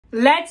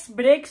Let's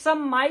break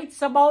some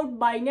myths about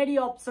binary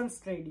options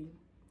trading.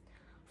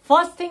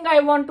 First thing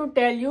I want to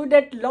tell you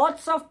that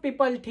lots of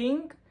people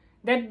think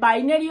that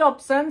binary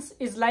options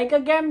is like a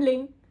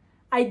gambling.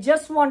 I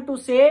just want to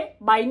say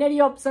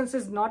binary options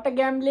is not a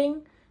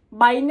gambling.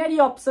 Binary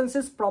options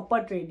is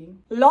proper trading.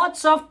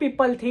 Lots of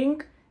people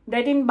think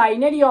that in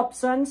binary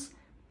options,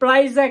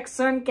 price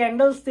action,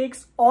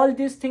 candlesticks, all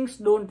these things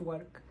don't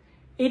work.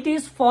 It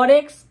is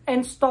Forex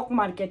and stock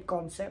market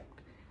concept.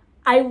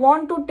 I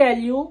want to tell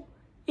you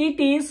it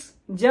is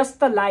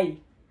just a lie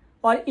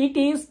or it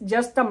is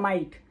just a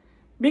myth,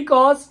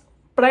 because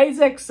price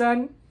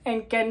action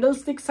and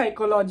candlestick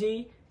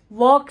psychology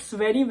works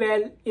very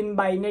well in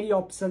binary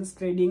options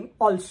trading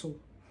also.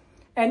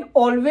 And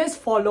always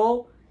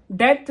follow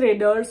that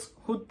traders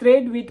who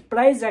trade with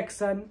price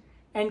action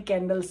and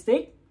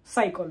candlestick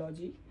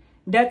psychology.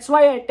 That's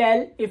why I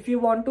tell, if you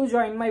want to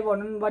join my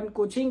one-on-one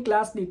coaching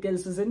class,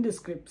 details is in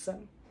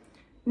description.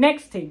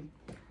 Next thing,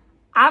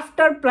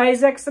 after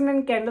price action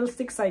and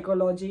candlestick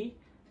psychology,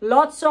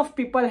 lots of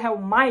people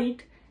have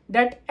myth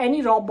that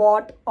any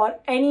robot or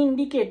any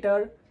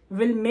indicator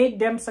will make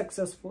them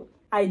successful.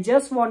 I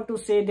just want to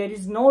say there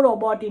is no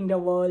robot in the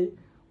world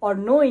or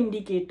no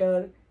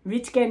indicator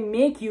which can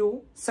make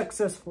you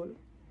successful.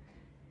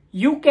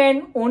 You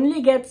can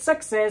only get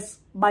success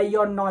by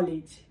your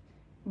knowledge,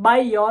 by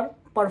your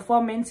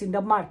performance in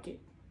the market.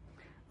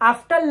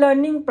 After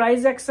learning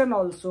price action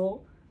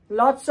also,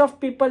 lots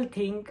of people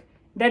think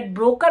that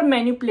broker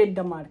manipulate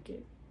the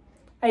market.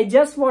 I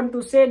just want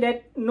to say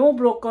that no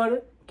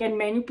broker can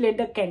manipulate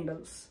the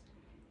candles.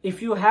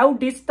 If you have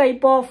this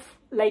type of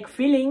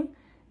feeling,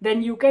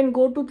 then you can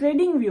go to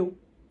TradingView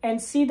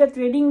and see the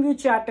TradingView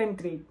chart and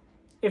trade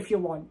if you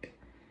want.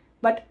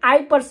 But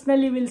I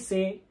personally will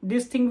say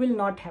this thing will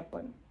not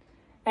happen.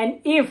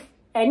 And if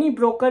any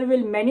broker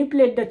will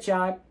manipulate the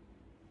chart,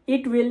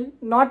 it will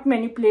not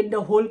manipulate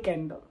the whole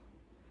candle.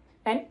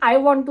 And I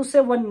want to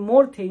say one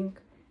more thing.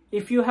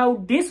 If you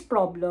have this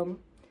problem,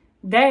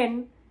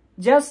 then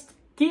just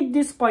keep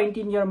this point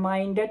in your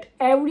mind that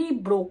every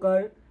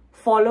broker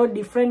follow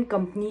different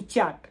company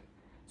chart.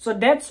 So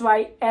that's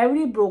why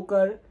every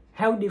broker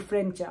have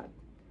different chart.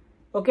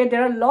 Okay,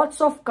 there are lots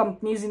of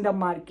companies in the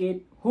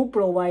market who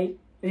provide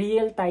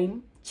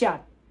real-time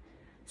chart.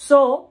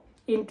 So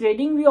in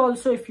TradingView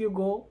also, if you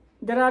go,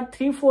 there are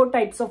 3-4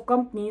 types of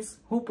companies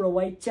who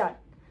provide chart.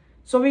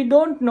 So we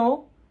don't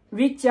know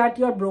which chart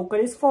your broker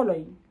is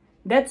following.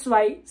 That's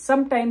why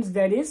sometimes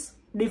there is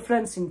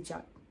difference in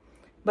chart.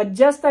 But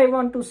just I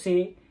want to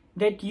say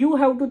that you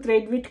have to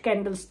trade with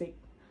candlestick.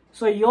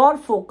 So your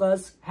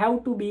focus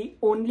have to be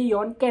only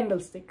on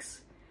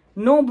candlesticks.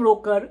 No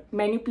broker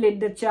manipulate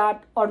the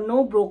chart or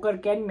no broker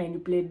can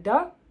manipulate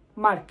the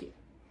market.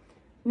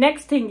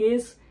 Next thing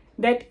is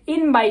that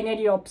in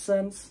binary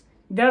options,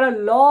 there are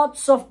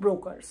lots of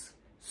brokers.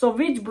 So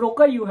which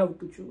broker you have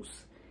to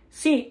choose?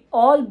 See,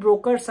 all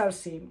brokers are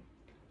same.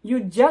 You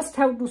just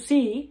have to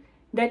see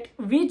that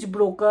which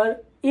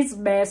broker is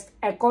best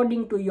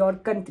according to your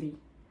country,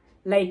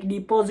 like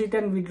deposit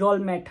and withdrawal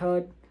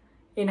method,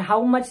 in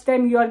how much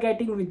time you are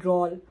getting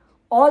withdrawal.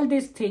 All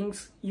these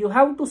things you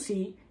have to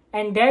see,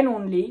 and then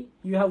only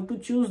you have to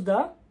choose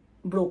the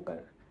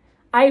broker.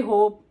 I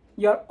hope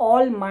your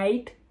all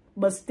might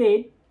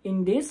busted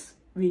in this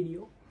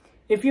video.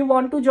 If you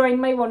want to join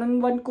my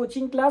one-on-one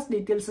coaching class,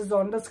 details is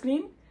on the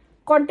screen.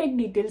 Contact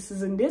details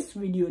is in this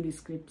video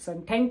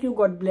description. Thank you.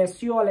 God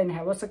bless you all and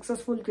have a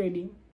successful trading.